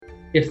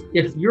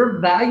If your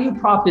value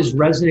prop is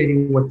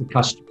resonating with the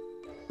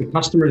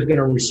customer is going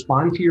to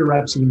respond to your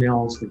reps'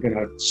 emails. They're going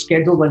to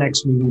schedule the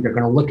next meeting. They're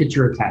going to look at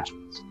your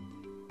attachments.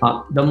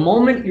 The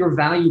moment your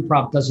value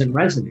prop doesn't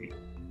resonate,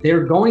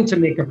 they're going to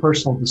make a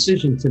personal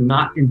decision to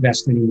not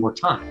invest any more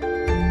time.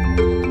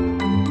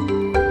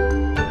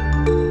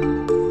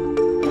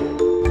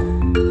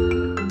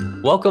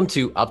 Welcome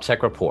to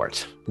UpTech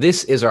Report.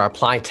 This is our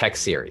Apply Tech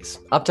series.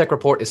 UpTech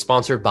Report is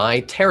sponsored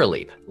by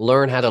TerraLeap.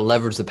 Learn how to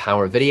leverage the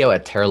power of video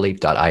at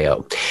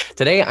terraleap.io.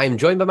 Today, I'm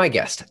joined by my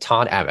guest,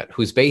 Todd Abbott,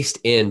 who's based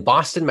in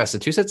Boston,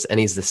 Massachusetts, and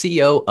he's the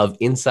CEO of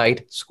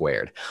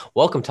InsightSquared.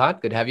 Welcome,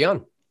 Todd. Good to have you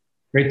on.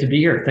 Great to be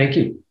here. Thank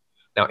you.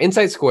 Now,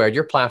 InsightSquared,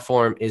 your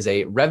platform is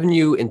a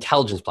revenue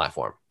intelligence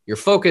platform. You're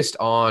focused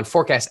on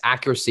forecast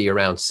accuracy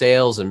around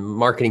sales and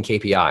marketing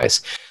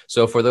KPIs.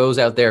 So for those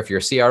out there, if you're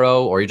a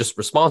CRO or you're just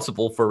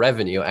responsible for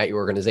revenue at your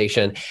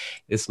organization,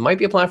 this might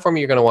be a platform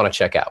you're going to want to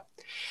check out.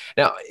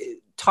 Now,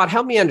 Todd,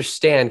 help me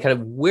understand kind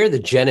of where the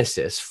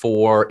genesis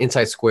for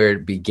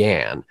InsightSquared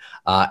began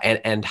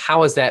and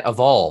how has that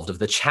evolved of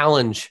the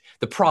challenge,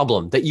 the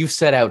problem that you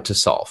set out to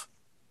solve?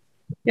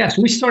 Yeah,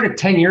 so we started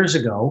 10 years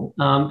ago,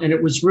 and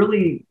it was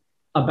really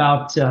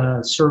about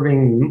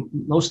serving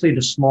mostly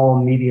the small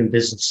and medium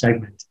business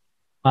segment.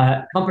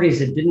 Companies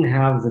that didn't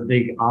have the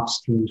big ops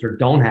teams or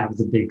don't have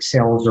the big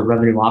sales or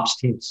revenue ops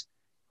teams,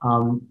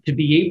 to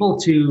be able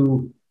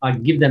to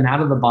give them out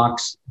of the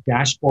box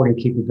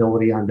dashboarding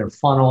capability on their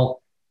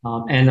funnel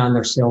and on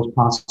their sales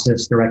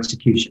process, their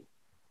execution.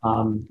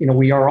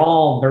 We are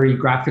all very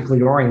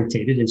graphically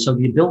orientated. And so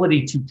the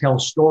ability to tell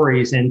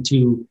stories and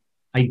to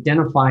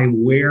identify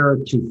where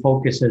to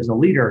focus as a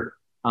leader,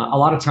 a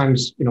lot of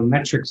times,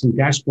 metrics and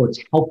dashboards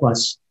help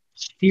us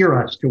steer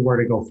us to where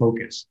to go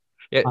focus.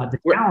 Yeah,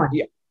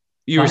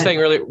 you were saying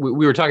earlier,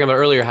 we were talking about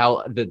earlier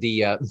how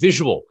the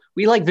visual,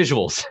 we like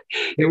visuals.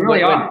 They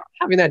really are.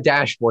 Having that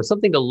dashboard,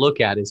 something to look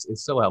at is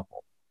so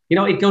helpful.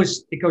 It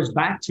goes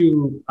back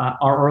to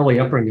our early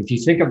upbringing. If you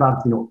think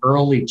about,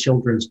 early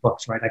children's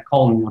books, right? I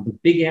call them the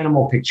big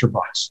animal picture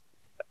books.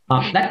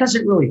 That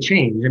doesn't really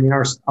change. I mean,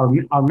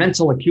 our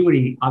mental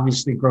acuity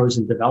obviously grows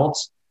and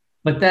develops.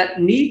 But that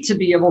need to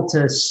be able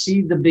to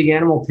see the big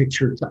animal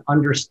picture to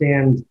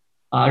understand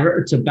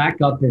or to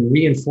back up and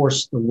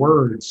reinforce the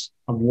words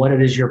of what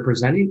it is you're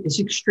presenting is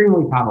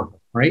extremely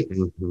powerful, right?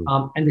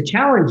 Mm-hmm. And the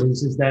challenge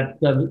is that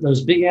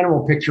those big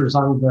animal pictures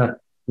on the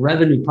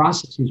revenue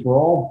processes were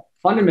all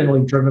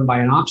fundamentally driven by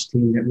an ops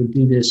team that would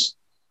do this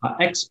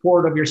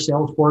export of your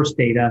Salesforce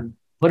data,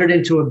 put it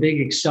into a big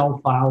Excel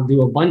file,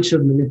 do a bunch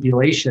of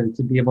manipulation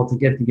to be able to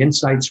get the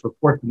insights,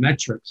 report the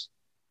metrics.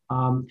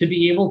 To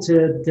be able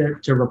to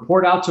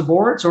report out to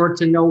boards or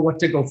to know what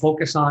to go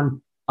focus on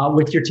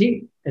with your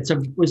team. It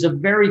was a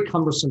very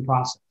cumbersome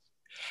process.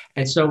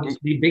 And so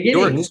the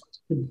beginning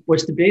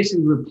was to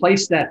basically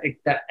replace that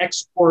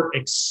export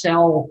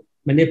Excel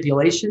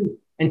manipulation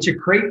and to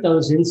create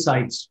those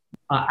insights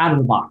out of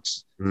the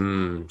box.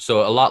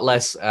 So a lot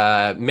less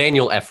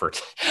manual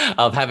effort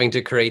of having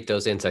to create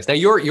those insights. Now,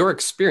 your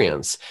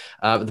experience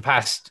the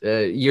past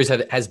years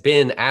has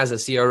been as a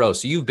CRO,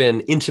 so you've been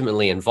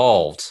intimately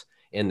involved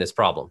in this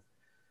problem.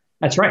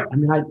 That's right. I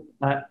mean,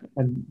 at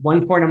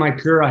one point in my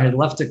career, I had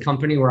left a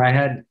company where I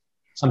had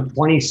some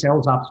 20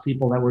 sales ops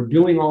people that were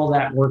doing all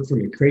that work for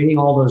me, creating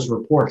all those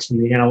reports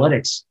and the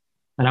analytics.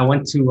 And I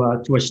went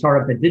to a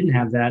startup that didn't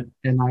have that,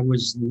 and I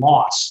was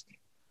lost.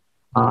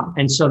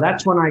 And so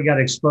that's when I got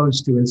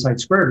exposed to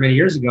InsightSquared many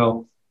years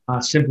ago,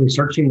 simply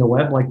searching the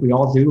web like we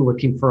all do,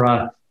 looking for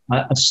a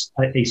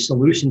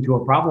solution to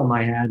a problem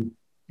I had.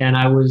 And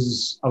I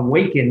was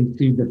awakened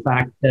to the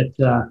fact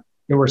that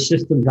there were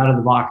systems out of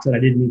the box that I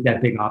didn't need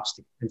that big ops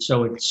team. And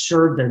so it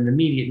served an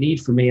immediate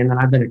need for me. And then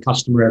I've been a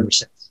customer ever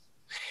since.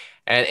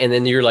 And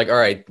then you're like, all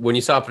right, when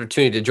you saw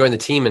opportunity to join the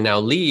team and now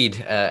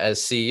lead as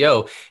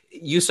CEO,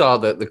 you saw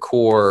the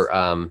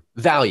core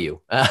value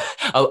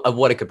of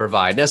what it could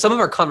provide. Now, some of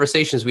our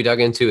conversations we dug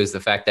into is the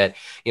fact that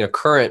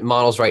current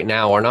models right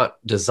now are not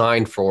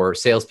designed for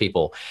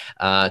salespeople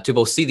to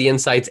both see the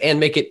insights and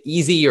make it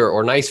easy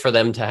or nice for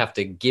them to have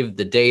to give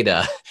the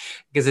data,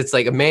 because it's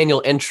like a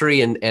manual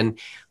entry, and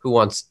who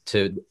wants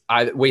to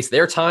either waste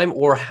their time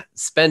or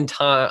spend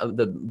time,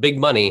 the big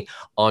money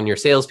on your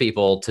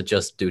salespeople to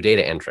just do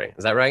data entry.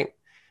 Is that right?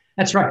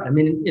 That's right. I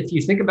mean, if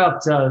you think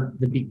about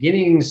the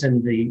beginnings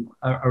and the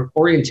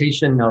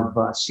orientation of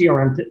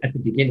CRM at the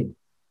beginning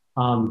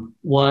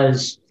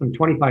was from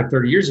 25,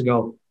 30 years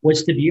ago,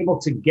 was to be able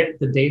to get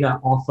the data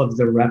off of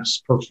the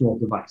rep's personal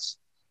device.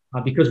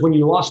 Because when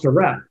you lost a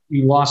rep,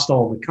 you lost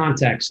all the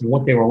context and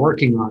what they were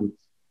working on.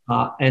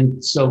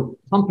 And so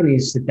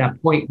companies at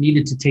that point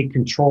needed to take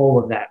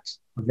control of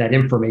that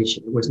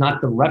information. It was not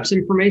the rep's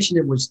information,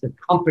 it was the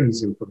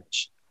company's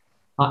information.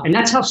 And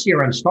that's how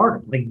CRM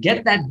started, like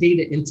get that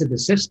data into the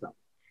system.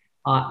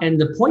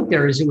 And the point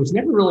there is it was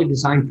never really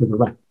designed for the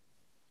rep.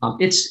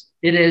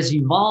 It has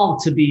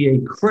evolved to be a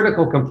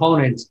critical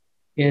component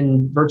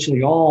in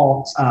virtually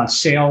all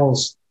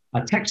sales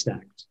tech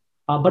stacks.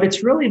 But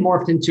it's really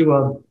morphed into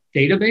a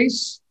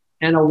database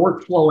and a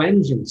workflow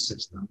engine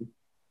system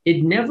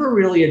it never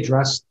really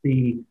addressed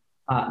the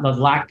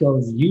lack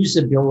of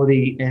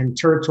usability and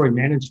territory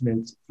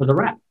management for the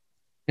rep.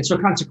 And so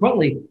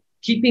consequently,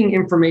 keeping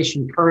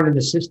information current in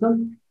the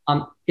system,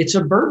 it's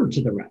a burden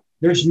to the rep.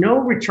 There's no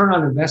return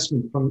on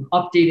investment from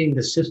updating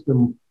the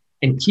system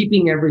and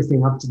keeping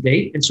everything up to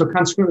date. And so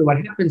consequently,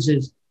 what happens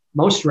is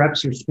most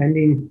reps are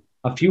spending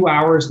a few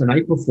hours the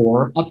night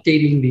before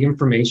updating the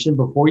information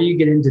before you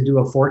get in to do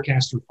a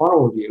forecast or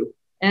funnel review.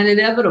 And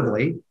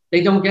inevitably,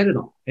 they don't get it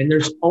all. And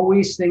there's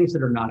always things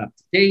that are not up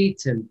to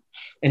date.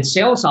 And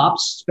sales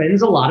ops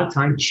spends a lot of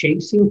time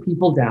chasing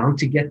people down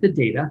to get the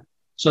data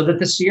so that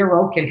the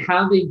CRO can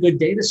have a good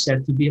data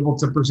set to be able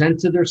to present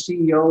to their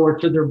CEO or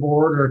to their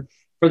board or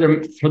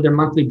for their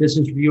monthly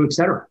business review, et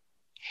cetera.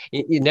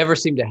 You never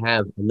seem to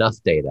have enough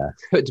data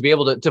to be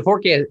able to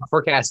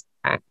forecast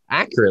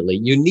accurately.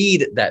 You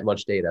need that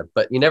much data,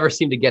 but you never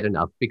seem to get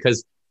enough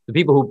because the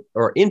people who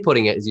are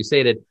inputting it, as you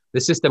stated, the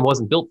system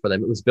wasn't built for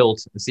them. It was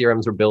built, the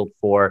CRMs were built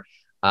for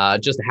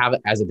just to have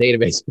it as a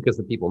database because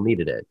the people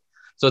needed it.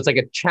 So it's like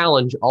a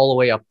challenge all the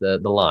way up the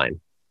line.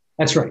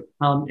 That's right.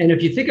 And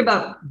if you think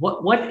about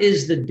what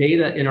is the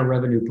data in a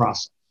revenue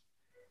process,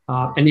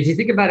 and if you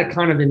think about it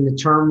kind of in the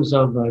terms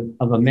of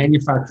a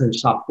manufacturing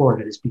shop floor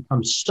that has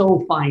become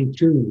so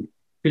fine-tuned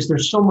because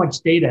there's so much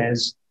data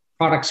as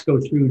products go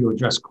through to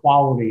address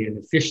quality and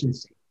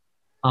efficiency.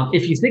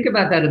 If you think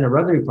about that in the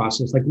revenue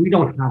process, like we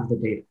don't have the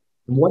data.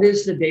 And what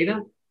is the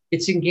data?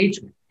 It's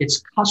engagement.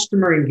 It's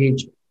customer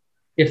engagement.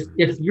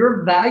 If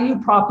your value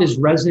prop is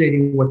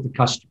resonating with the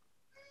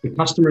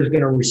customer is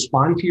going to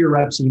respond to your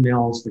reps'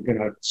 emails. They're going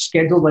to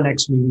schedule the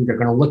next meeting. They're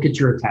going to look at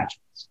your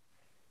attachments.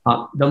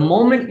 The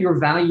moment your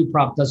value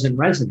prop doesn't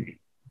resonate,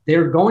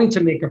 they're going to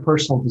make a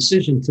personal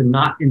decision to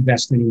not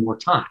invest any more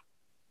time.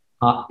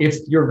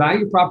 If your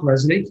value prop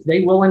resonates,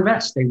 they will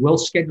invest. They will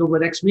schedule the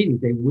next meeting.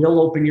 They will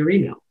open your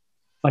email.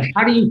 But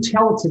how do you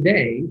tell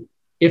today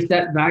if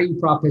that value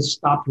prop has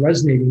stopped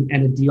resonating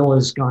and a deal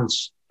has gone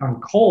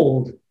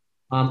cold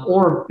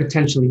or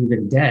potentially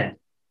even dead?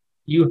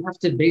 You have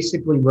to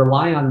basically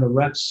rely on the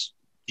rep's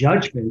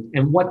judgment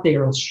and what they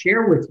will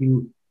share with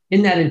you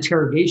in that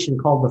interrogation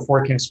called the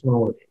forecast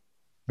funnel,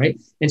 right?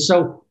 And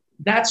so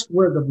that's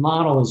where the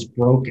model is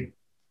broken.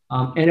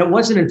 And it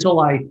wasn't until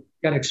I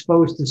got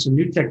exposed to some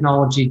new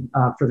technology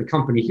for the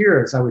company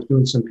here as I was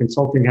doing some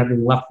consulting,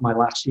 having left my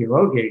last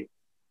CRO gig,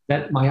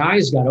 that my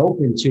eyes got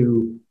open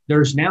to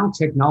there's now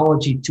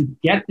technology to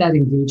get that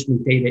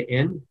engagement data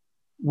in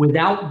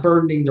without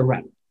burdening the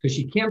rep, because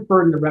you can't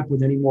burden the rep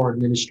with any more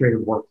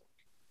administrative work.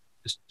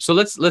 So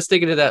let's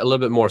dig into that a little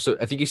bit more. So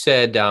I think you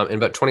said in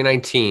about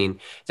 2019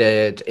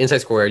 that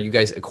InsightSquared, you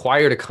guys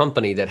acquired a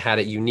company that had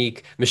a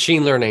unique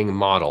machine learning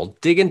model.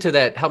 Dig into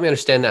that. Help me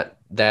understand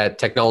that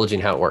technology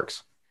and how it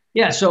works.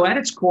 Yeah. So at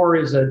its core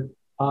is a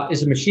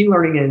machine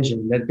learning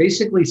engine that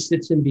basically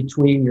sits in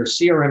between your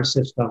CRM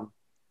system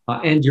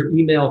and your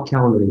email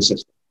calendaring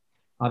system,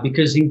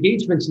 because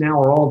engagements now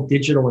are all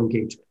digital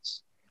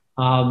engagements.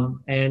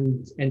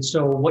 And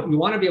so what you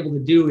want to be able to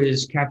do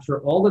is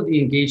capture all of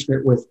the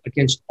engagement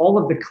against all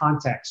of the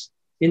context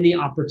in the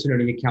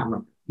opportunity account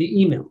number,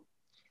 the email.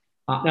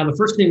 Now, the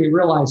first thing we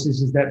realize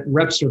is that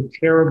reps are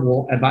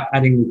terrible about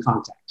adding new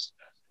contacts,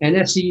 and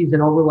SEs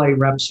and overlay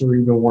reps are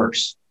even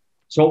worse.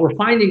 So what we're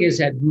finding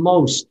is at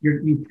most,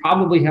 you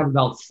probably have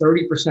about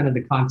 30% of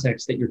the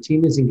context that your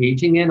team is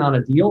engaging in on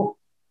a deal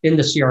in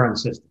the CRM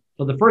system.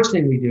 So the first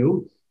thing we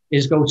do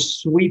is go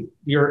sweep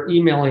your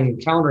emailing and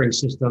calendaring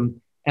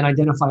system and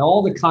identify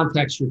all the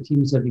contacts your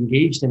teams have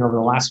engaged in over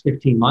the last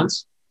 15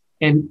 months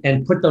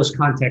and put those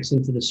contacts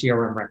into the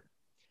CRM record.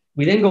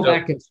 We then go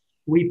back and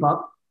sweep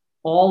up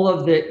all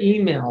of the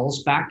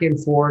emails back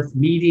and forth,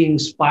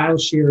 meetings, file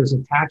shares,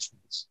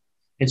 attachments.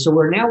 And so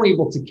we're now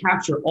able to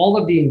capture all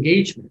of the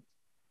engagement.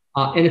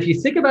 And if you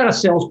think about a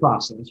sales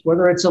process,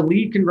 whether it's a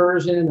lead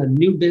conversion, a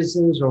new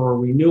business, or a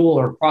renewal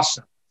or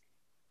cross-sell,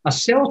 a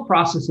sales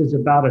process is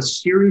about a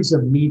series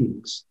of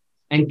meetings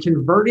and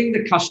converting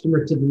the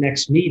customer to the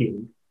next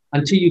meeting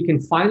until you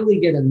can finally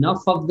get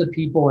enough of the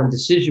people and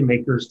decision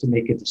makers to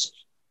make a decision,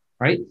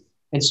 right?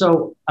 And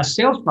so a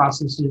sales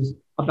process is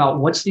about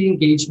what's the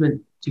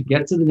engagement to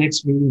get to the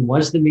next meeting?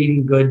 Was the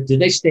meeting good? Did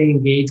they stay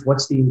engaged?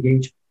 What's the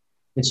engagement?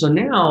 And so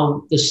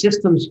now the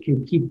systems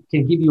can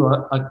give you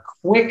a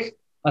quick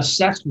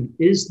assessment.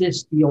 Is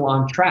this deal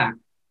on track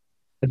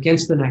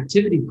against an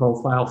activity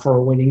profile for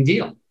a winning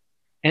deal?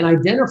 And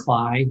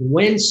identify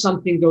when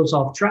something goes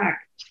off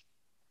track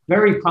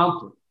very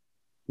promptly.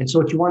 And so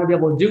what you want to be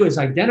able to do is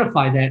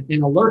identify that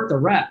and alert the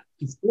rep,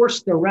 to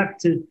force the rep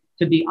to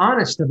be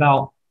honest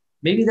about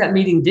maybe that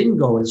meeting didn't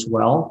go as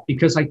well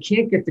because I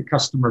can't get the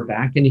customer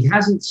back and he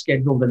hasn't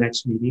scheduled the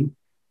next meeting.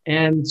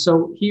 And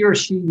so he or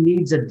she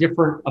needs a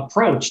different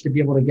approach to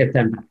be able to get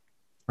them back,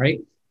 right?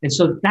 And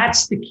so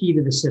that's the key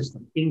to the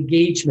system,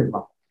 engagement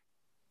level.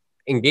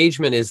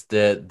 Engagement is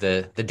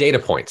the data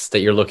points that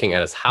you're looking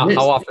at. Is how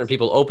often are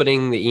people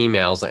opening the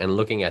emails and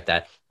looking at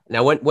that.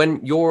 Now,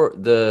 when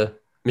the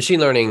machine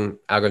learning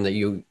algorithm that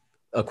you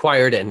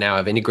acquired and now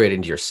have integrated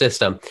into your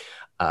system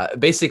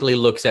basically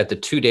looks at the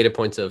two data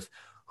points of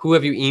who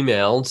have you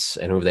emailed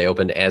and who have they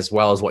opened, as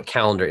well as what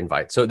calendar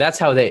invite. So that's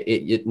how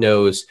it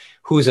knows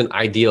who's an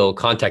ideal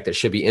contact that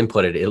should be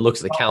inputted. It looks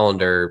at the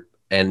calendar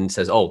and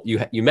says, oh,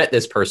 you met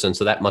this person,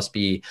 so that must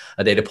be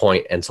a data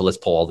point. And so let's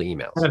pull all the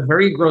emails. At a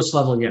very gross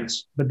level,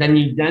 yes. But then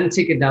you then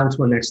take it down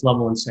to a next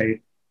level and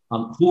say,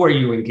 who are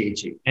you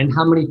engaging and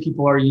how many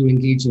people are you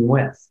engaging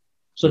with?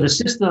 So the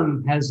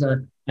system has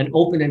an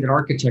open-ended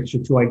architecture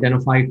to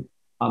identify,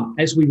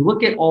 as we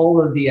look at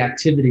all of the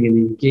activity and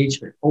the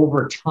engagement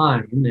over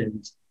time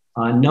and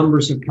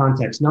numbers of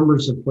contacts,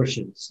 numbers of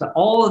pushes, so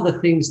all of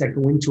the things that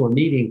go into a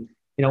meeting.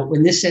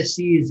 When this SC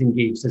is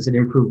engaged, does it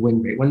improve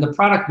win rate? When the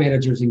product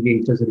manager is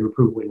engaged, does it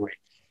improve win rate?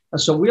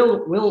 So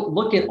we'll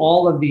look at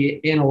all of the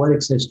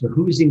analytics as to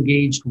who's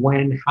engaged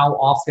when, how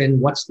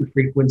often, what's the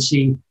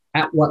frequency,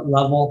 at what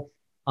level,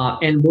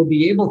 and we'll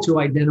be able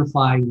to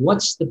identify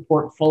what's the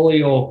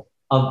portfolio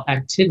of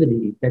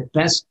activity that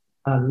best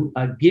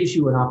gives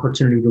you an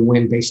opportunity to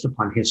win based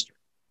upon history.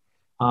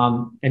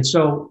 And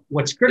so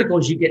what's critical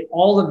is you get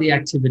all of the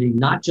activity,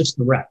 not just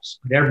the reps,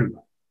 but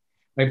everybody.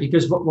 Right?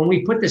 Because when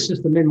we put the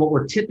system in, what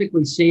we're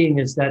typically seeing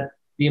is that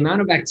the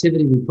amount of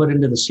activity we put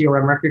into the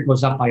CRM record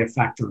goes up by a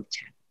factor of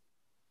 10.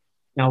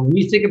 Now, when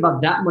you think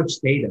about that much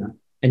data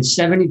and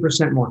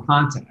 70% more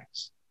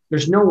contacts,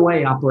 there's no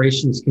way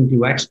operations can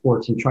do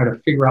exports and try to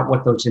figure out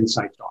what those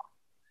insights are,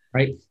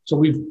 right? So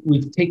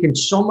we've taken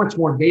so much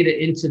more data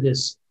into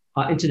this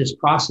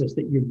process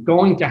that you're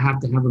going to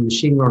have a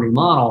machine learning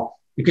model,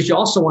 because you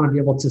also want to be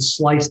able to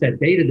slice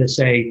that data to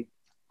say,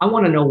 I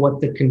want to know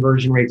what the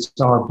conversion rates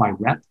are by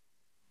rep,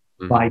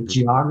 by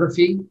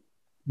geography.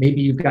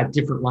 Maybe you've got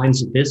different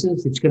lines of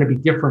business. It's going to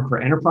be different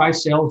for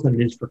enterprise sales than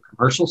it is for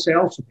commercial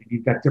sales. So maybe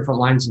you've got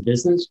different lines of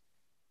business.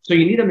 So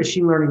you need a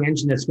machine learning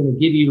engine that's going to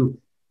give you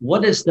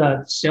what does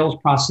the sales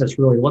process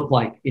really look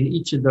like in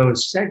each of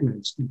those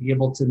segments to be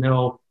able to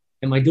know,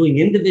 am I doing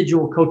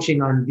individual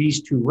coaching on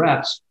these two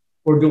reps,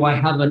 or do I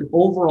have an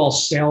overall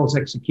sales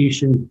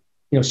execution,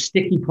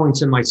 sticky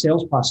points in my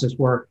sales process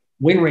where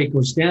win rate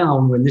goes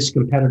down when this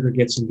competitor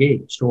gets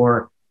engaged,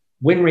 or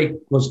win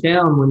rate goes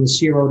down when the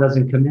CRO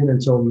doesn't come in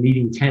until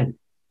meeting 10.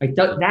 Like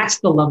that's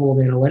the level of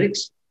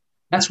analytics.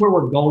 That's where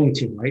we're going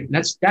to, right? And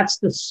that's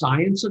the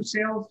science of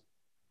sales.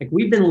 Like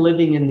we've been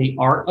living in the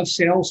art of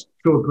sales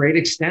to a great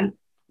extent,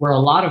 where a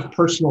lot of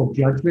personal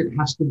judgment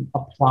has to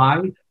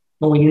apply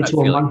going into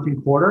a month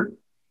and quarter,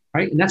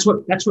 right? And that's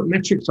what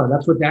metrics are.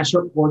 That's what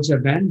dashboards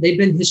have been. They've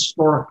been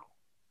historical,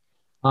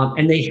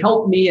 and they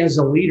help me as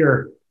a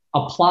leader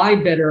apply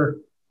better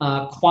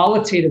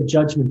qualitative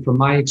judgment from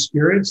my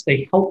experience.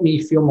 They help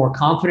me feel more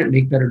confident,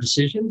 make better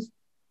decisions.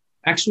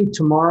 Actually,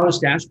 tomorrow's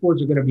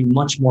dashboards are going to be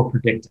much more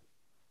predictive.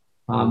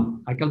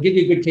 I'll give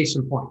you a good case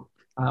in point.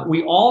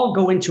 We all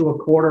go into a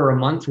quarter or a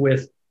month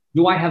with,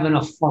 do I have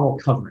enough funnel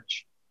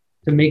coverage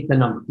to make the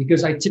number?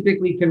 Because I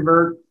typically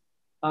convert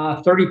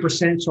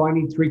 30%, so I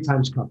need 3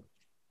 times coverage.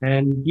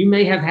 And you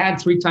may have had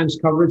 3 times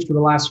coverage for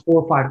the last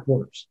 4 or 5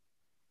 quarters.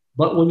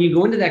 But when you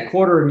go into that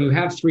quarter and you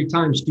have 3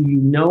 times, do you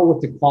know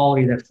what the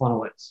quality of that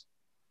funnel is?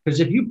 Because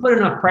if you put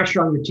enough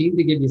pressure on your team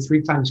to give you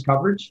 3 times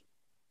coverage,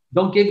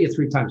 they'll give you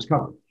 3 times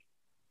coverage.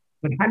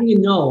 But how do you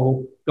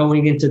know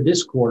going into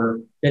this quarter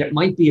that it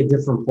might be a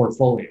different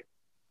portfolio,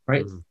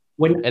 right? Mm-hmm.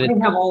 When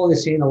I have all of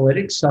this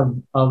analytics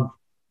of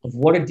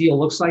what a deal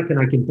looks like, and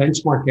I can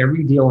benchmark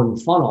every deal in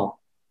the funnel,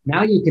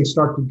 now you can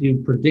start to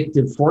do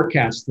predictive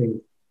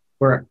forecasting,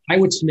 where I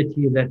would submit to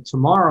you that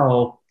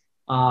tomorrow,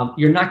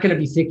 you're not going to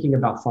be thinking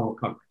about funnel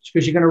coverage,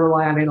 because you're going to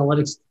rely on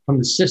analytics from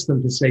the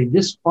system to say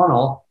this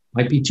funnel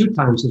might be 2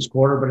 times this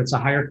quarter, but it's a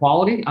higher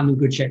quality. I'm in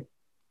good shape.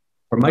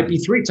 Or it might be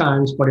 3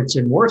 times, but it's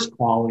in worse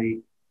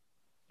quality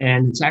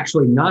and it's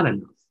actually not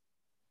enough.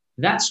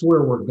 That's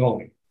where we're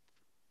going.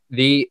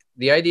 The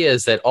idea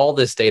is that all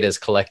this data is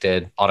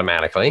collected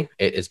automatically.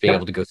 It's being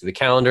able to go through the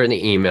calendar and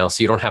the email,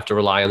 so you don't have to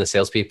rely on the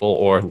salespeople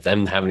or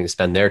them having to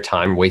spend their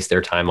time, waste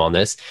their time on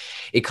this.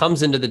 It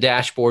comes into the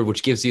dashboard,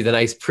 which gives you the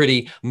nice,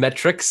 pretty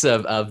metrics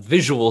of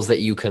visuals that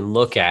you can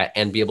look at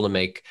and be able to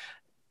make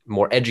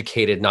more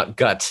educated, not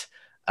gut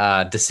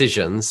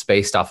decisions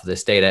based off of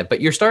this data.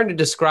 But you're starting to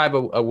describe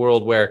a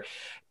world where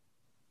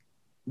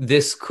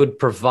this could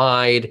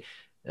provide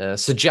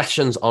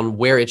suggestions on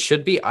where it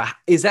should be.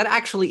 Is that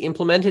actually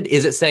implemented?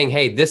 Is it saying,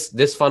 hey,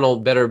 this funnel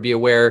better be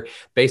aware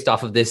based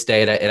off of this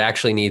data, it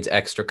actually needs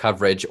extra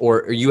coverage?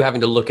 Or are you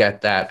having to look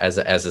at that as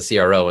a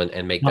CRO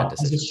and make that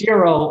decision? As a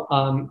CRO,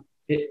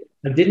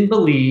 I didn't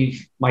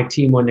believe my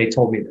team when they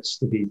told me this,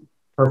 to be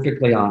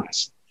perfectly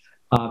honest,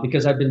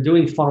 because I've been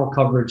doing funnel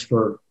coverage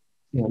for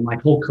my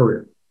whole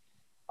career.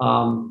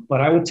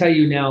 But I will tell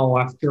you now,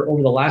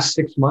 over the last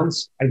 6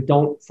 months, I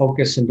don't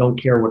focus and don't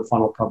care what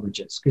funnel coverage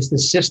is, because the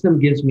system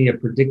gives me a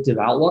predictive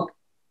outlook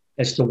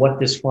as to what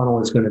this funnel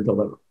is going to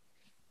deliver.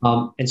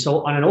 And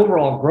so on an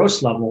overall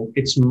gross level,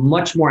 it's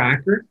much more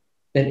accurate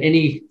than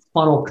any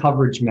funnel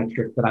coverage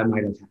metric that I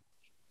might have had.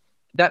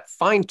 That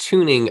fine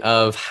tuning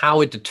of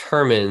how it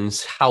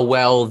determines how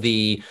well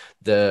the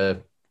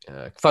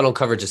funnel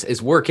coverage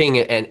is working,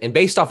 and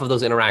based off of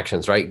those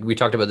interactions, right? We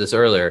talked about this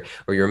earlier,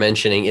 where you're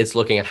mentioning it's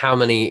looking at how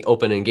many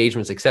open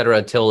engagements, et cetera,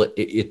 until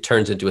it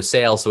turns into a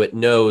sale, so it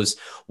knows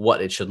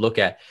what it should look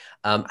at.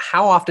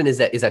 How often is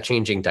that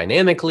changing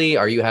dynamically?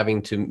 Are you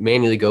having to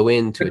manually go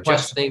in to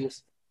adjust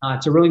things?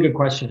 It's a really good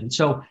question.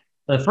 So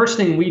the first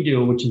thing we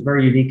do, which is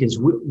very unique, is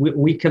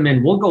we come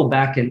in, we'll go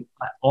back and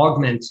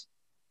augment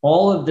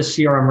all of the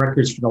CRM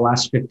records for the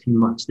last 15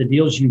 months, the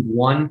deals you've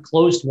won, and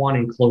closed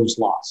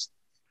lost.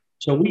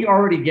 So we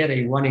already get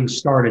a running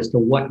start as to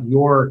what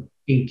your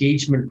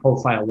engagement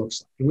profile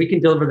looks like. And we can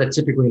deliver that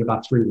typically in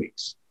about 3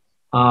 weeks.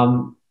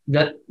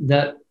 That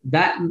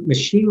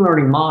machine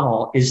learning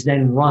model is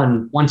then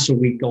run once a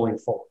week going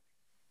forward.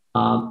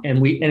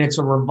 And it's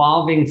a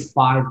revolving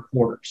 5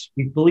 quarters.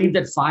 We believe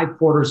that 5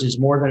 quarters is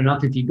more than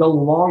enough. If you go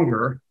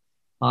longer,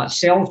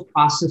 sales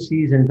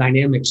processes and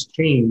dynamics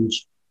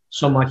change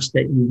so much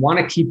that you want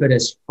to keep it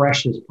as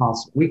fresh as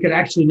possible. We could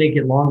actually make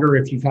it longer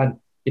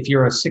if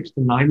you're a 6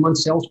 to 9 month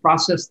sales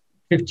process.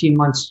 15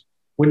 months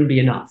wouldn't be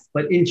enough.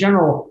 But in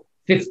general,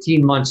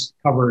 15 months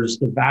covers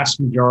the vast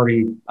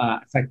majority. In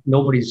fact,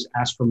 nobody's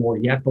asked for more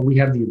yet, but we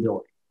have the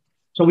ability.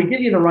 So we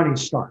give you the running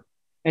start.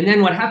 And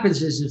then what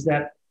happens is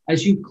that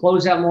as you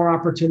close out more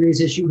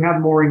opportunities, as you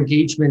have more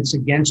engagements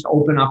against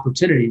open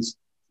opportunities,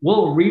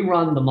 we'll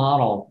rerun the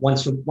model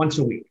once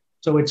a week.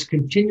 So it's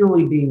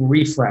continually being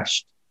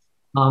refreshed.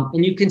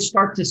 And you can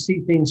start to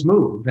see things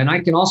move. And I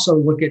can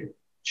also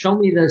show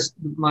me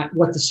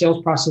what the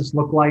sales process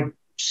looked like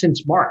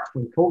since March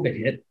when COVID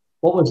hit.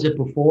 What was it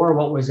before?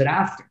 What was it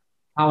after?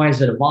 How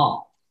has it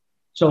evolved?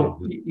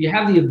 So you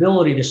have the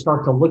ability to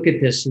start to look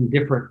at this in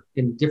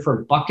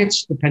different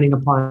buckets, depending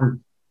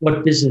upon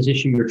what business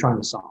issue you're trying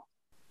to solve.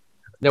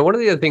 Now, one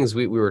of the other things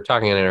we were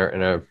talking in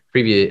our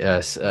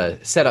previous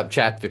setup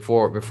chat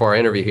before our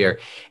interview here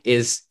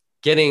is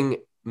getting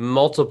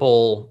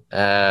multiple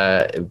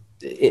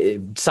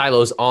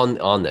silos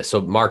on this.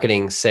 So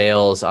marketing,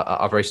 sales,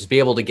 operations, be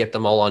able to get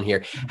them all on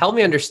here. Help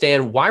me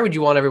understand, why would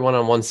you want everyone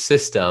on one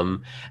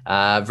system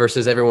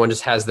versus everyone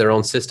just has their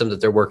own system that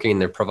they're working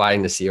and they're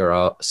providing the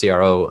CRO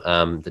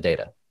the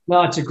data?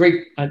 Well, it's a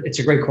great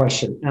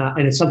question.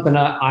 And it's something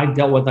I've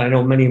dealt with. I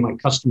know many of my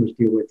customers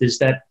deal with, is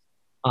that,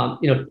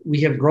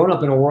 we have grown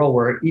up in a world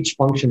where each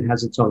function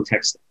has its own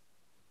tech stack,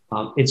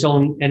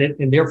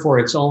 and therefore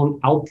its own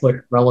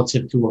output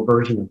relative to a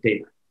version of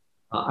data.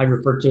 I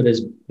refer to it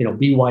as,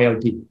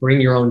 BYOD,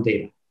 bring your own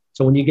data.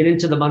 So when you get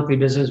into the monthly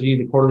business review,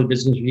 the quarterly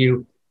business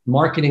review,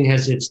 marketing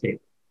has its data,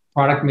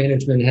 product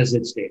management has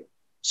its data,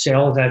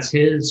 sales has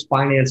his,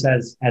 finance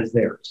has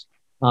theirs.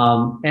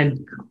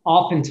 And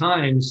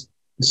oftentimes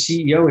the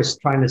CEO is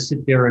trying to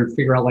sit there and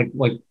figure out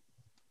like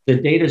the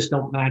datas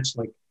don't match.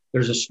 Like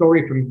there's a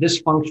story from this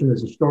function,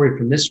 there's a story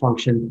from this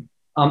function.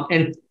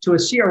 And to a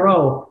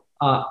CRO,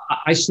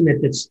 I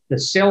submit that the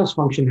sales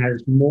function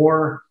has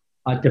more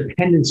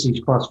dependencies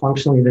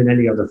cross-functionally than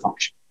any other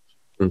function.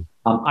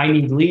 I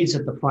need leads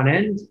at the front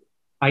end.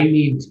 I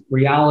need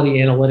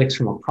reality analytics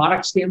from a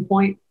product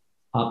standpoint.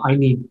 I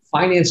need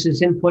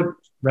finances input,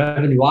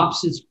 revenue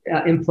ops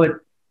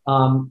input.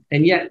 And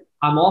yet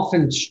I'm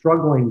often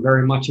struggling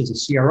very much as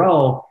a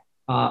CRO,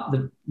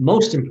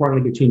 most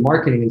importantly between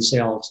marketing and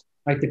sales,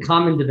 like the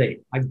common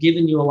debate. I've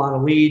given you a lot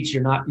of leads.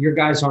 Your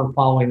guys aren't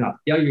following up.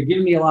 Yeah, you're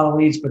giving me a lot of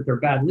leads, but they're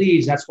bad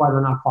leads. That's why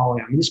they're not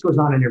following up. I mean, this goes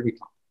on in every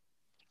company.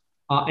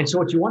 And so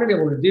what you want to be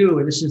able to do,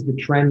 and this is the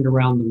trend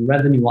around the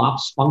revenue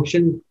ops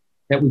function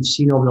that we've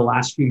seen over the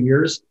last few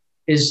years,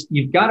 is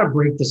you've got to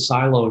break the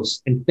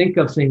silos and think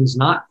of things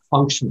not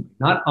functionally,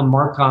 not a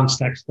Marcom's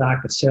tech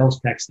stack, a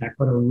sales tech stack,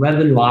 but a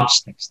revenue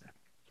ops tech stack.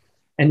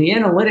 And the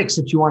analytics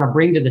that you want to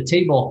bring to the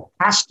table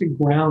has to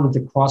ground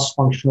the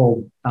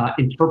cross-functional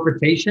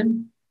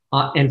interpretation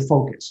and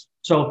focus.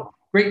 So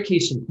great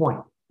case in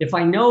point. If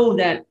I know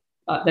that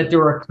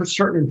there are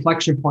certain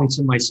inflection points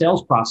in my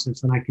sales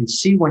process and I can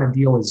see when a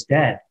deal is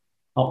dead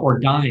or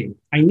dying,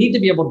 I need to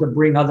be able to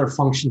bring other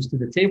functions to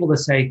the table to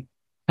say,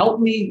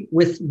 help me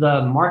with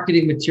the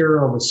marketing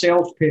material, the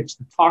sales pitch,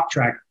 the talk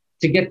track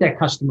to get that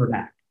customer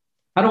back.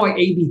 How do I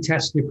A/B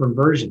test different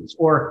versions?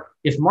 Or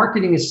if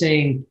marketing is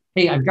saying,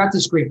 hey, I've got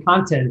this great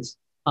content,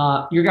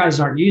 you guys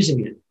aren't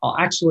using it. Well,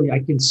 actually, I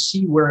can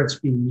see where it's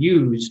being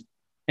used.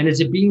 And is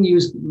it being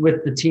used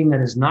with the team that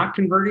is not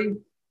converting?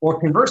 Or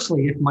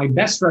conversely, if my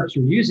best reps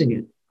are using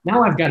it,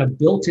 now I've got a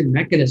built-in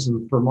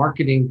mechanism for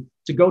marketing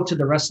to go to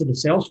the rest of the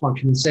sales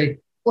function and say,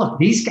 look,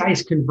 these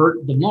guys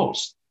convert the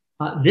most.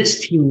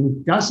 This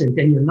team doesn't,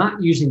 and you're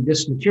not using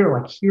this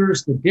material. Like,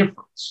 here's the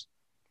difference.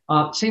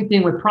 Same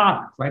thing with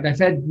product, right? I've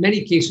had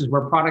many cases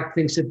where product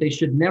thinks that you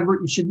should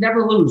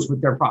never lose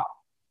with their product.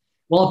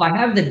 Well, if I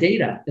have the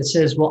data that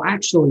says, well,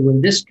 actually,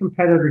 when this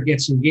competitor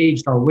gets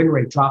engaged, our win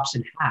rate drops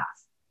in half.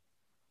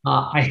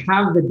 I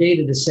have the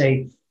data to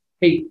say,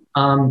 hey,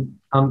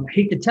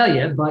 hate to tell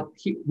you, but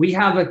we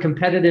have a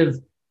competitive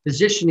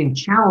positioning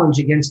challenge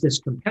against this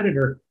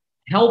competitor.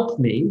 Help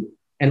me,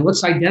 and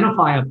let's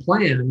identify a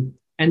plan,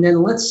 and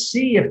then let's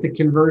see if the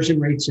conversion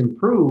rates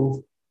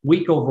improve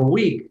week over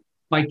week.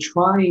 by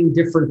trying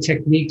different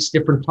techniques,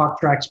 different talk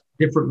tracks,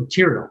 different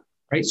material,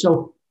 right?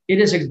 So it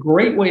is a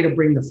great way to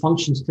bring the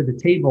functions to the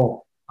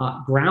table,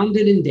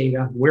 grounded in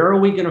data. Where are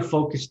we going to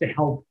focus to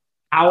help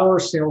our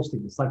sales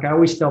team? It's like I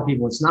always tell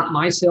people, it's not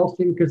my sales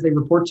team because they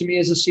report to me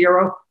as a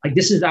CRO. Like,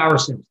 this is our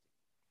sales team.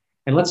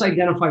 And let's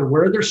identify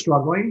where they're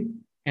struggling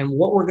and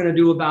what we're going to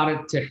do about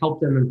it to help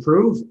them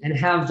improve, and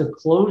have the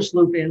closed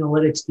loop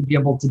analytics to be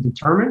able to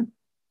determine,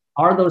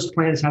 are those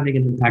plans having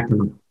an impact or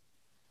not?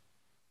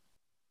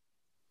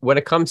 When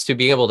it comes to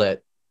being able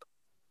to,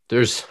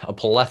 there's a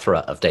plethora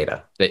of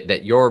data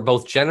that you're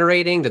both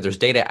generating, that there's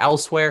data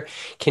elsewhere.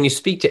 Can you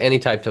speak to any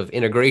type of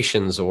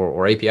integrations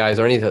or APIs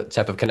or any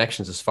type of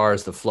connections as far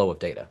as the flow of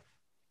data?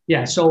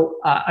 Yeah, so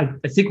I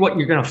think what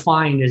you're going to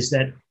find is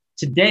that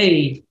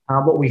today,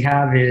 what we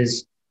have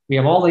is we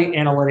have all the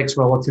analytics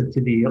relative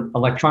to the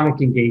electronic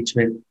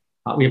engagement.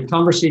 We have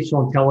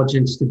conversational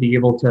intelligence to be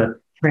able to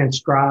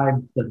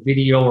transcribe the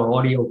video or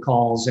audio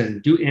calls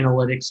and do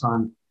analytics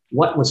on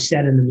what was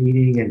said in the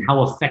meeting and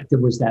how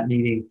effective was that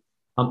meeting.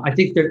 I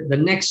think that the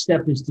next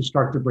step is to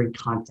start to bring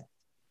content,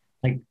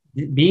 like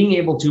being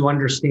able to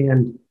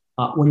understand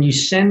when you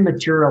send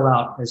material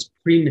out as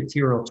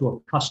pre-material to a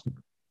customer,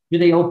 do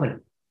they open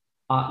it?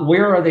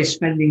 Where are they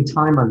spending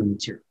time on the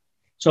material?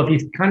 So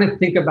if you kind of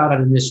think about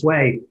it in this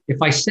way,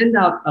 if I send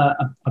out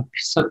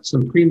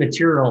some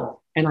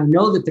pre-material and I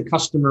know that the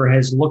customer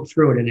has looked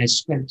through it and has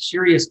spent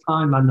serious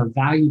time on the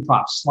value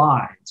prop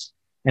slides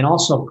and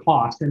also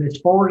cost, and it's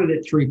forwarded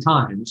it 3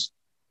 times,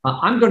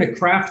 I'm going to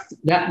craft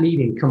that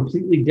meeting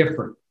completely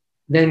different.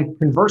 Then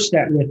converse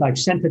that with, I've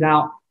sent it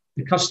out,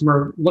 the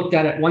customer looked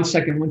at it 1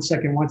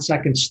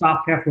 second,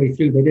 stopped halfway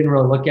through. They didn't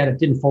really look at it,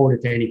 didn't forward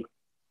it to anybody.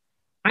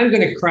 I'm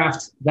going to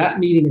craft that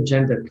meeting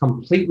agenda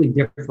completely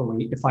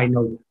differently if I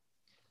know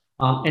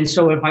that. And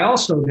so if I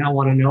also now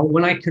want to know,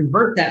 when I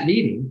convert that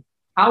meeting,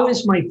 how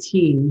is my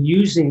team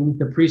using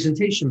the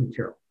presentation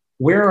material?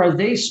 Where are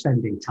they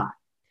spending time?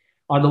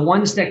 Are the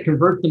ones that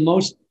convert the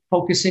most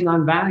focusing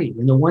on value,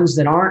 and the ones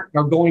that aren't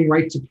are going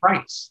right to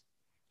price?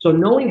 So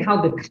knowing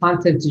how the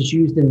content is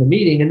used in the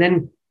meeting, and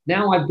then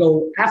now I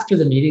go after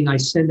the meeting, I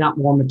send out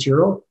more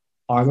material.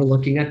 Are they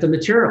looking at the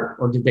material,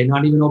 or did they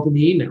not even open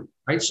the email,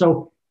 right?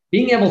 So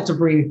being able to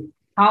bring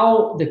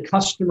how the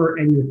customer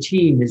and your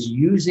team is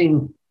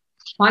using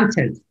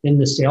content in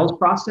the sales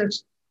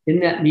process,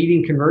 in that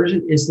meeting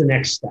conversion, is the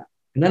next step.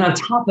 And then on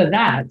top of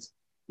that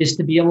is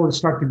to be able to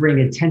start to bring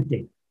intent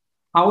data.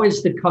 How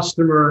is the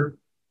customer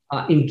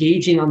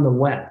engaging on the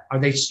web? Are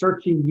they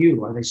searching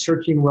you? Are they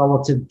searching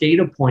relative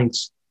data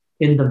points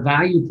in the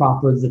value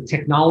prop of the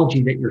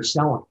technology that you're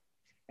selling?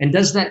 And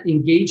does that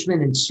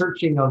engagement and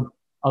searching of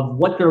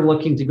what they're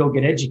looking to go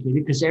get educated,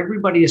 because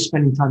everybody is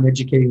spending time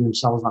educating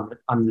themselves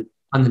on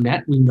the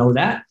net, we know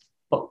that.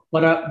 But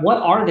what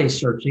are they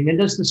searching? And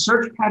does the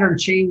search pattern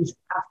change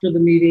after the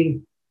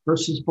meeting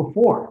versus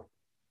before,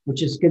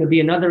 which is going to be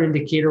another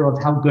indicator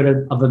of how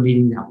good of a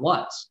meeting that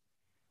was.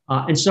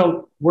 And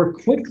so we're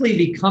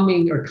quickly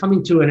coming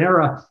to an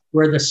era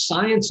where the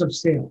science of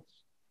sales,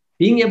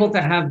 being able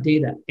to have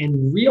data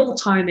and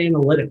real-time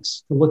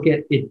analytics to look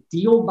at it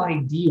deal by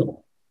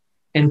deal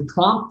and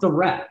prompt the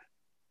rep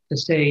to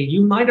say,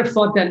 you might have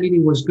thought that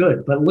meeting was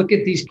good, but look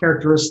at these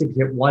characteristics,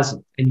 it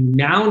wasn't. And you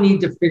now need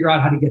to figure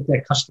out how to get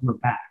that customer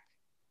back.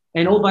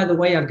 And oh, by the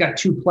way, I've got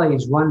 2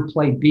 plays, run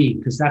play B,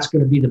 because that's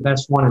going to be the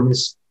best one in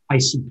this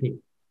ICP.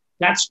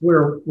 That's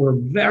where we're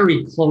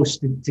very close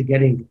to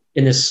getting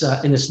in this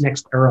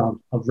next era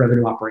of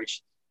revenue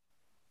operations.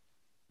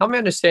 Help me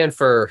understand,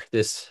 for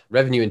this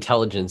revenue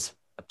intelligence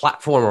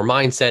platform or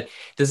mindset,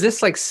 does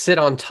this like sit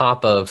on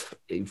top of,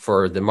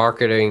 for the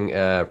marketing,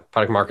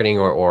 product marketing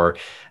or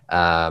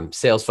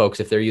sales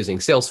folks, if they're using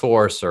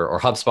Salesforce or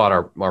HubSpot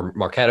or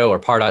Marketo or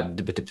Pardot,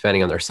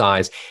 depending on their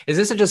size, is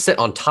this just sit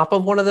on top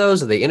of one of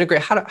those? Are they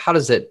integrate? How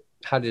does it?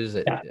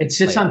 Yeah, it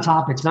sits on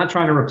top. It's not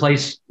trying to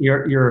replace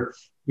your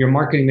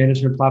marketing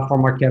management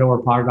platform, Marketo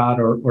or Pardot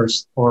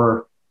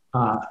or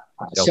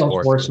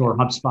Salesforce or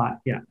HubSpot,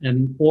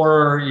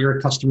 or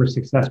your customer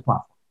success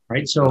platform,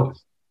 right? So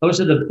those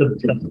are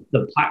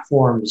the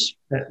platforms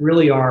that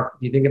really are,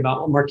 if you think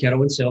about what Marketo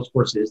and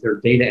Salesforce is, they're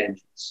data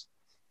engines.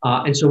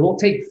 And so we'll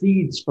take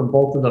feeds from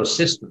both of those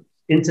systems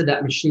into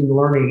that machine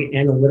learning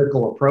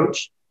analytical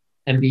approach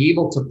and be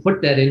able to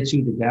put that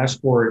into the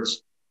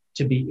dashboards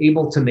to be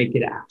able to make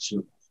it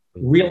actionable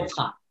real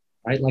time,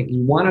 right? Like,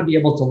 you want to be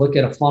able to look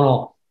at a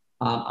funnel.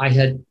 I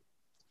had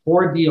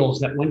 4 deals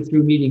that went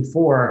through meeting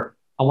 4.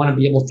 I want to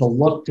be able to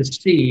look to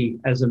see,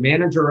 as a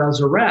manager, as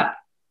a rep,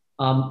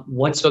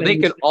 what's. So they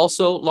can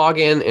also log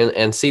in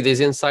and see these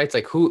insights.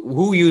 Like,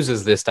 who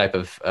uses this type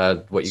of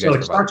what you guys provide? So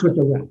it starts with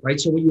the rep, right?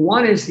 So what you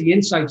want is the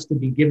insights to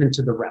be given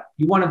to the rep.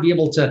 You want to be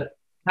able to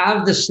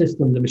have the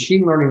system. The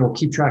machine learning will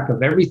keep track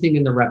of everything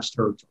in the rep's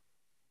territory,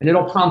 and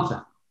it'll prompt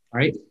them,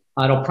 right?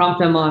 It'll prompt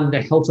them on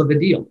the health of a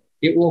deal.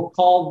 It will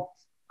call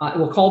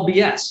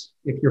BS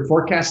if you're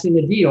forecasting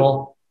a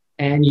deal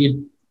and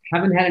you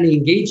haven't had any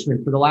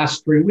engagement for the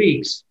last 3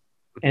 weeks,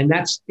 and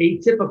that's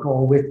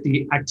atypical with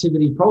the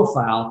activity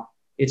profile.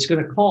 it's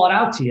going to call it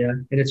out to you,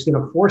 and it's going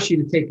to force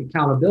you to take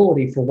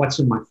accountability for what's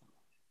in my funnel,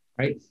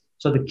 right?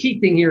 So the key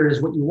thing here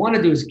is what you want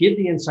to do is give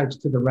the insights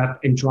to the rep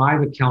and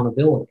drive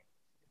accountability,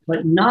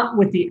 but not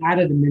with the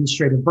added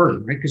administrative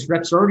burden, right? Because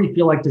reps already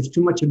feel like there's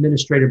too much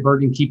administrative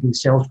burden keeping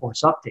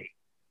Salesforce updated.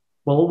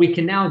 Well, what we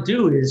can now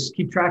do is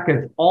keep track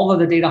of all of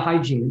the data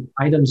hygiene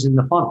items in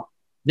the funnel.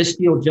 This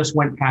deal just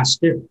went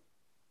past due,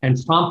 and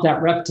prompt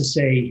that rep to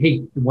say,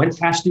 hey, it went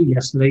past due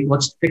yesterday.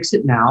 Let's fix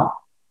it now.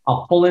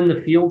 I'll pull in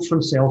the fields from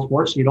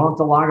Salesforce. You don't have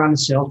to log on to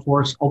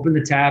Salesforce, open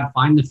the tab,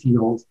 find the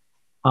field.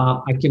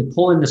 I can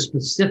pull in the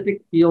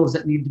specific fields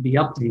that need to be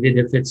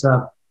updated. If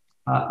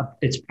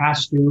it's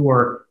past due,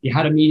 or you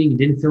had a meeting, you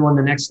didn't fill in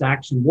the next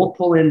action, we'll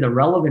pull in the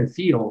relevant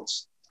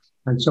fields.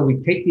 And so we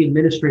take the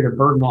administrative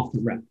burden off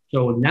the rep.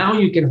 So now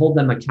you can hold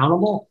them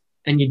accountable,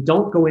 and you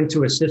don't go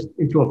into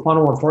a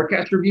funnel or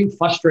forecast review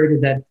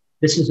frustrated that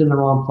this is in the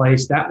wrong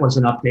place, that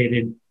wasn't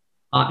updated.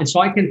 And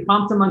so I can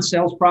prompt them on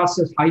sales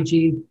process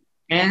hygiene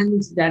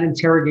and that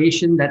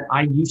interrogation that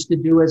I used to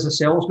do as a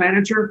sales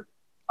manager.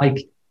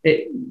 Like,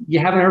 you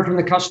haven't heard from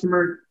the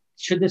customer,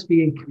 should this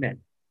be in commit?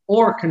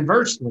 Or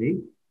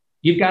conversely,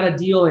 you've got a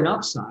deal in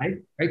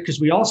upside, right?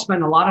 Because we all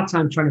spend a lot of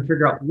time trying to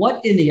figure out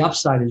what in the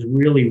upside is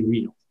really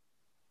real.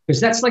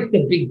 Because that's like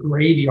the big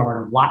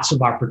graveyard of lots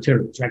of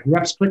opportunities, right?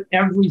 Reps put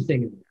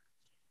everything in there.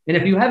 And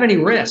if you have any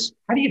risk,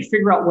 how do you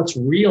figure out what's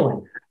real in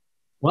there?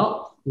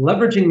 Well,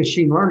 leveraging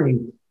machine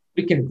learning,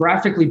 we can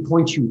graphically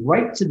point you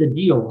right to the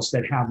deals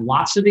that have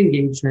lots of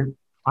engagement,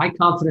 high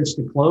confidence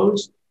to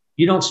close.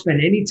 You don't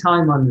spend any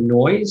time on the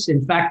noise.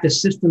 In fact, the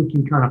system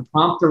can kind of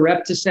prompt the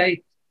rep to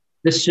say,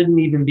 this shouldn't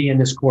even be in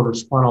this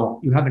quarter's funnel.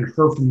 You haven't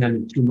heard from them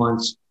in 2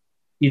 months.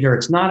 Either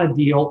it's not a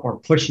deal or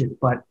push it,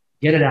 but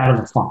get it out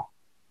of the funnel.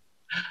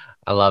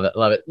 I love it.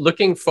 Love it.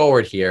 Looking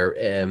forward here,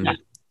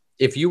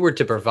 if you were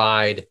to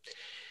provide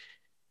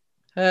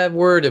a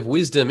word of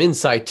wisdom,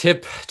 insight,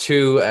 tip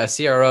to a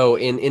CRO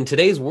in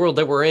today's world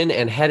that we're in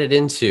and headed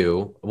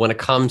into when it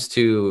comes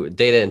to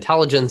data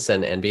intelligence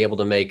and be able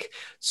to make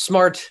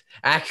smart,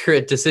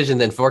 accurate decisions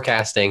and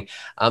forecasting,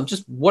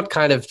 just what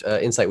kind of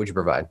insight would you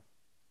provide?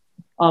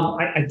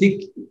 I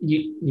think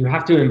you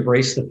have to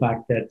embrace the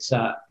fact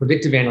that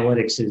predictive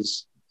analytics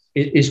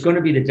is going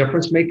to be the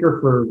difference maker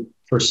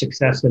for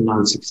success and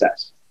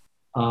non-success.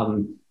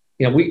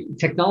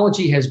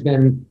 Technology has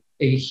been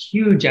a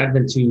huge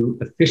advent to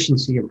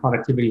efficiency and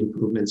productivity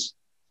improvements.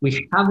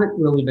 We haven't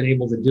really been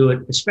able to do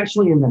it,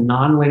 especially in the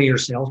non-linear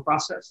sales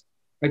process.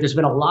 Right? There's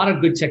been a lot of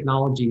good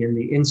technology in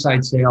the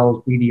inside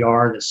sales,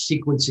 BDR, the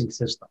sequencing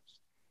systems.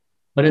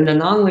 But in the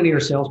non-linear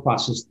sales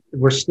process,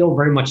 we're still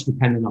very much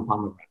dependent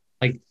upon the rep.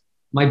 Like,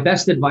 my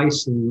best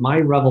advice and my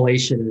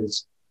revelation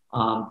is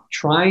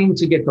trying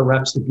to get the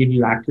reps to give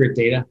you accurate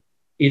data,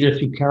 either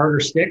through carrot or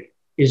stick,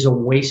 is a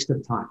waste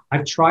of time.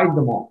 I've tried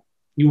them all.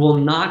 You will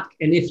not,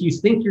 and if you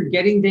think you're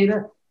getting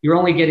data, you're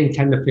only getting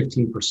 10 to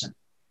 15%.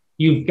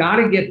 You've got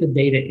to get the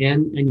data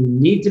in, and you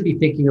need to be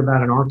thinking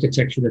about an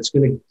architecture that's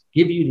going to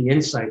give you the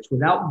insights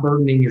without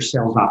burdening your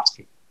sales ops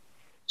team.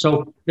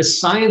 So the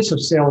science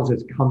of sales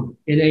has come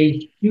in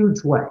a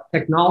huge way.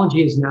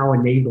 Technology is now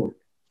enabling.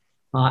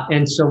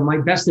 And so my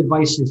best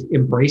advice is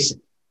embrace it,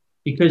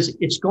 because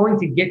it's going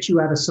to get you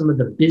out of some of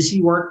the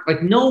busy work.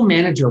 Like, no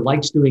manager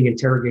likes doing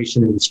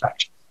interrogation and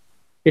inspection.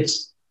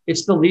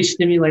 It's the least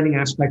stimulating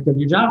aspect of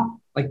your job.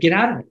 Like, get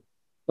out of it.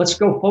 Let's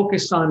go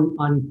focus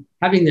on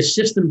having the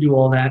system do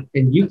all that,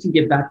 and you can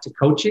get back to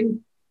coaching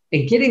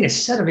and getting a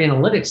set of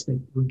analytics that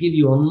will give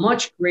you a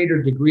much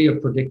greater degree of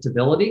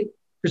predictability.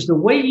 Because the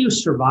way you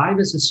survive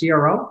as a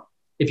CRO,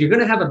 if you're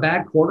going to have a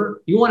bad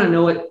quarter, you want to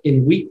know it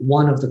in week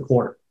 1 of the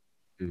quarter.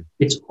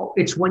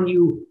 It's when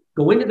you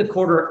go into the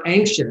quarter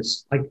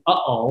anxious, like,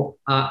 I'm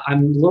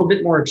a little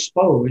bit more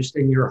exposed,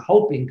 and you're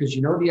hoping because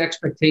you know the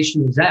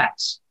expectation is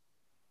X.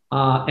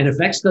 And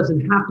if X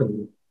doesn't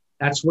happen,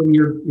 that's when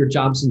your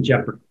job's in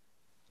jeopardy.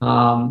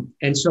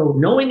 And so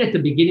knowing at the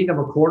beginning of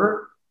a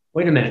quarter,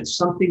 wait a minute,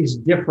 something's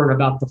different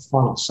about the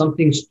funnel,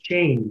 something's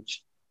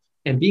changed,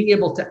 and being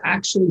able to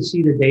actually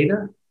see the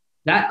data,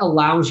 that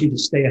allows you to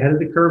stay ahead of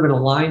the curve and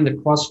align the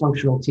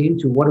cross-functional team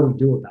to what do we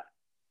do about it.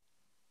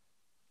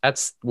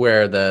 That's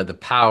where the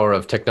power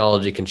of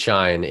technology can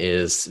shine,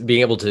 is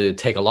being able to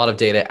take a lot of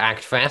data,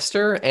 act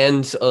faster,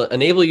 and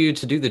enable you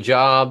to do the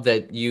job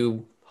that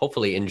you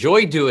hopefully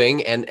enjoy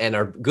doing and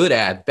are good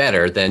at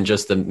better than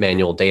just the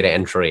manual data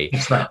entry.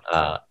 That's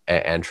right.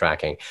 And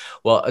tracking.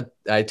 Well,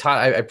 Todd,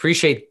 I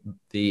appreciate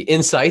the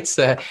insights,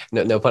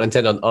 no pun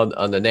intended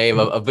on the name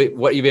of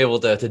what you've been able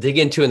to dig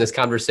into in this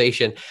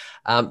conversation.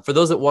 For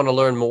those that want to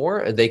learn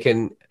more, they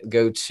can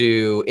go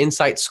to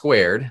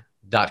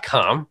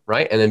InsightSquared.com,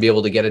 right? And then be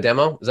able to get a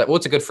demo.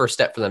 What's a good first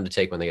step for them to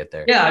take when they get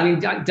there? Yeah, I mean,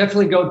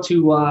 definitely go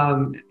to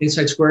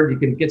InsightSquared. You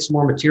can get some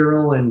more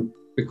material and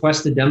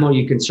request a demo.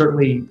 You can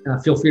certainly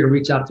feel free to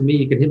reach out to me.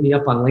 You can hit me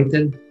up on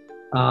LinkedIn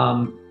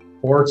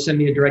or send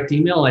me a direct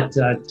email at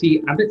tabbott,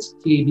 Tabbott,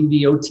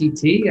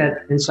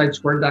 at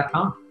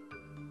InsightSquared.com.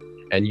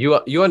 And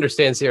you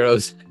understand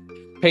CRO's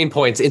pain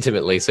points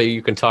intimately, so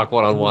you can talk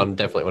one-on-one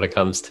definitely when it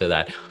comes to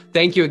that.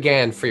 Thank you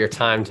again for your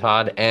time,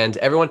 Todd. And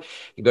everyone,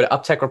 you go to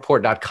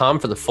uptechreport.com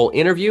for the full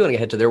interview and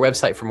head to their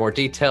website for more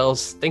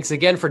details. Thanks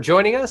again for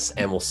joining us,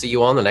 and we'll see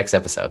you on the next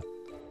episode.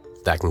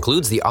 That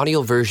concludes the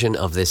audio version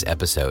of this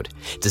episode.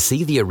 To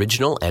see the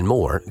original and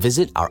more,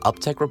 visit our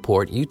UpTech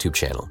Report YouTube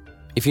channel.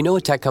 If you know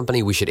a tech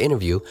company we should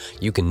interview,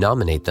 you can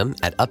nominate them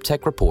at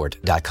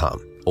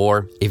uptechreport.com.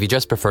 Or if you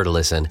just prefer to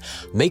listen,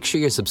 make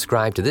sure you're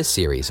subscribed to this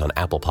series on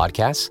Apple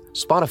Podcasts,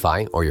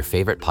 Spotify, or your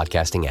favorite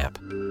podcasting app.